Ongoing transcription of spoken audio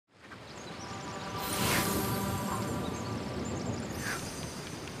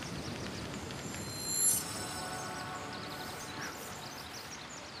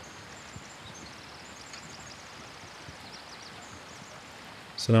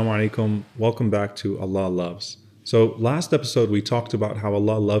Assalamu alaikum. Welcome back to Allah Loves. So, last episode we talked about how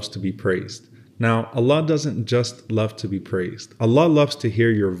Allah loves to be praised. Now, Allah doesn't just love to be praised. Allah loves to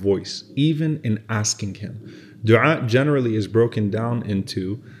hear your voice, even in asking Him. Dua generally is broken down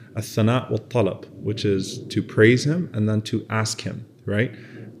into al-thana wal-talab, which is to praise Him and then to ask Him, right?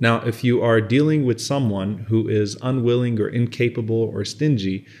 Now, if you are dealing with someone who is unwilling or incapable or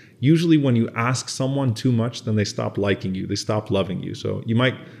stingy, usually when you ask someone too much, then they stop liking you, they stop loving you. So you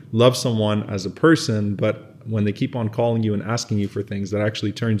might love someone as a person, but when they keep on calling you and asking you for things, that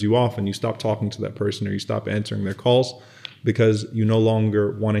actually turns you off and you stop talking to that person or you stop answering their calls because you no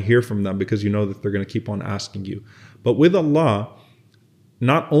longer want to hear from them because you know that they're going to keep on asking you. But with Allah,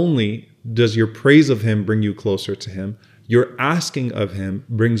 not only does your praise of Him bring you closer to Him, your asking of Him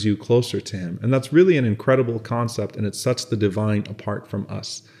brings you closer to Him. And that's really an incredible concept, and it sets the divine apart from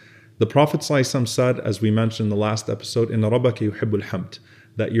us. The Prophet ﷺ said, as we mentioned in the last episode, إِنَّ رَبَّكَ يُحِبُّ الْحَمْدِ,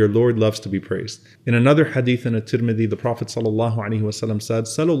 that your Lord loves to be praised. In another hadith in At-Tirmidhi, the Prophet ﷺ said,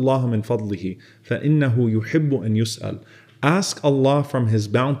 سَلُوا اللَّهَ مِنْ فَضْلِهِ فَإِنَّهُ يُحِبُّ أَنْ يُسْأَلَ. Ask Allah from His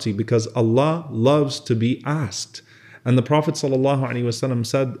bounty because Allah loves to be asked. And the Prophet ﷺ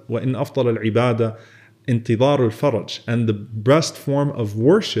said, وَإِنْ أَفْضَلَ الْعِبَادَةِ انتظار الفرج, and the best form of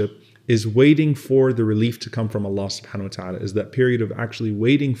worship is waiting for the relief to come from Allah subhanahu wa ta'ala, is that period of actually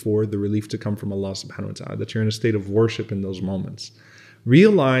waiting for the relief to come from Allah subhanahu wa ta'ala, that you're in a state of worship in those moments.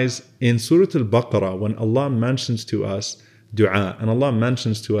 Realize in Surah Al-Baqarah, when Allah mentions to us dua, and Allah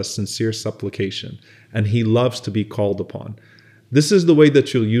mentions to us sincere supplication, and He loves to be called upon. This is the way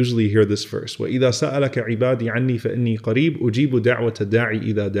that you'll usually hear this verse. وَإِذَا سَأَلَكَ عِبَادِي عَنِّي فَإِنِّي قَرِيبٌ أُجِيبُ دَعْوَةَ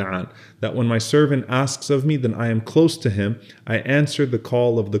الدَّاعِ إِذَا دَعَانِ. That when my servant asks of me, then I am close to him. I answer the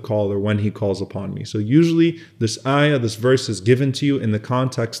call of the caller when he calls upon me. So usually this ayah, this verse is given to you in the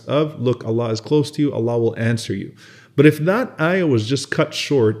context of, look, Allah is close to you, Allah will answer you. But if that ayah was just cut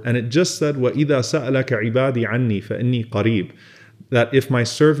short and it just said, وَإِذَا سَأَلَكَ عِبَادِي عَنِّي فَإِنِّي قَرِيبٌ, that if my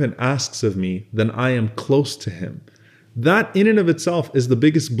servant asks of me, then I am close to him. That in and of itself is the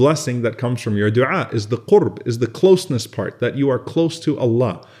biggest blessing that comes from your dua, is the qurb, is the closeness part, that you are close to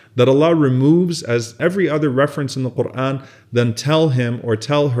Allah. That Allah removes, as every other reference in the Quran, then tell him or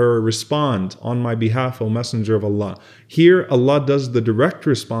tell her, respond on my behalf, O Messenger of Allah. Here Allah does the direct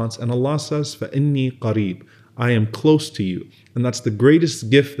response and Allah says, فَإِنِّي قَرِيبٌ, I am close to you. And that's the greatest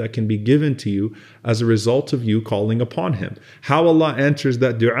gift that can be given to you as a result of you calling upon Him. How Allah answers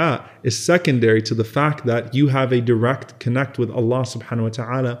that dua is secondary to the fact that you have a direct connect with Allah subhanahu wa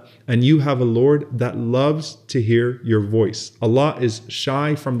ta'ala, and you have a Lord that loves to hear your voice. Allah is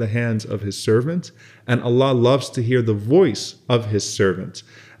shy from the hands of His servant, and Allah loves to hear the voice of His servant.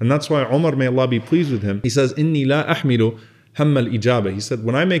 And that's why Umar, may Allah be pleased with him, he says, إِنِّي لَا أَحْمِلُ هم الإجابة. He said,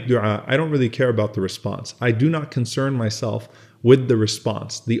 when I make dua, I don't really care about the response. I do not concern myself with the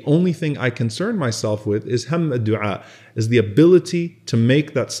response. The only thing I concern myself with is ham dua, is the ability to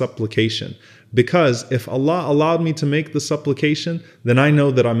make that supplication. Because if Allah allowed me to make the supplication, then I know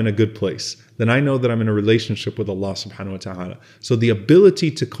that I'm in a good place. Then I know that I'm in a relationship with Allah subhanahu wa ta'ala. So the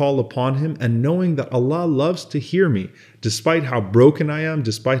ability to call upon Him and knowing that Allah loves to hear me, despite how broken I am,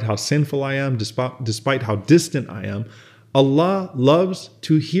 despite how sinful I am, despite how distant I am, Allah loves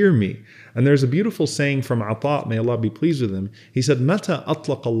to hear me. And there's a beautiful saying from Ata, may Allah be pleased with him. He said, مَتَى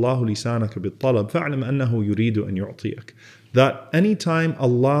أَطْلَقَ اللَّهُ لِسَانَكَ بِالطَّلَبِ فَاعْلَمْ أَنَّهُ يُرِيدُ أَنْ يُعْطِيَكَ. That anytime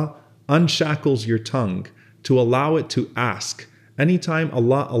Allah unshackles your tongue to allow it to ask, anytime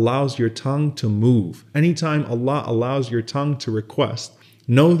Allah allows your tongue to move, anytime Allah allows your tongue to request,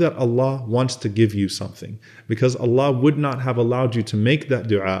 know that Allah wants to give you something, because Allah would not have allowed you to make that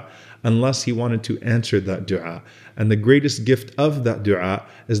dua unless He wanted to answer that dua. And the greatest gift of that dua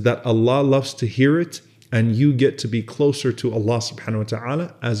is that Allah loves to hear it, and you get to be closer to Allah subhanahu wa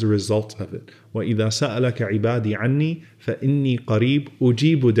ta'ala as a result of it. وَإِذَا سَأَلَكَ عِبَادِي عَنِّي فَإِنِّي قَرِيبٌ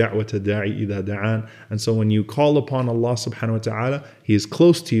أُجِيبُ دَعْوَةَ الدَّاعِ إِذَا دَعَانِ. And so when you call upon Allah subhanahu wa ta'ala, He is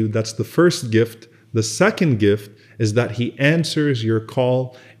close to you. That's the first gift. The second gift is that He answers your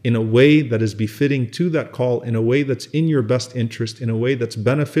call in a way that is befitting to that call, in a way that's in your best interest, in a way that's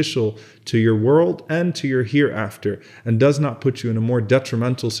beneficial to your world and to your hereafter, and does not put you in a more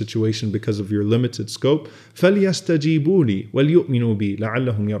detrimental situation because of your limited scope. فَلْيَسْتَجِيبُوا لِي وَلْيُؤْمِنُوا بِي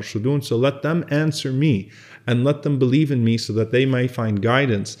لَعَلَّهُمْ يَرْشُدُونَ. So let them answer me and let them believe in me so that they may find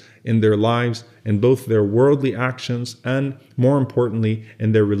guidance in their lives, in both their worldly actions and, more importantly,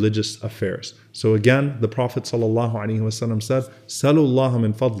 in their religious affairs. So again, the Prophet ﷺ said, سَلُوا اللَّهَ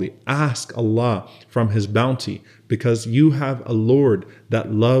مِنْ فَضْلِ. Ask Allah from His bounty, because you have a Lord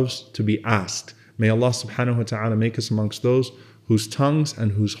that loves to be asked. May Allah subhanahu wa ta'ala make us amongst those whose tongues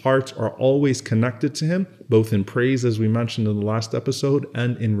and whose hearts are always connected to Him, both in praise, as we mentioned in the last episode,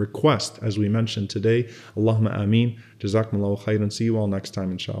 and in request, as we mentioned today. Allahumma ameen. Jazakumullahu khairan. See you all next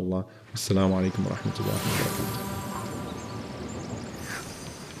time, inshallah. Assalamu alaikum wa rahmatullahi wa barakatuh.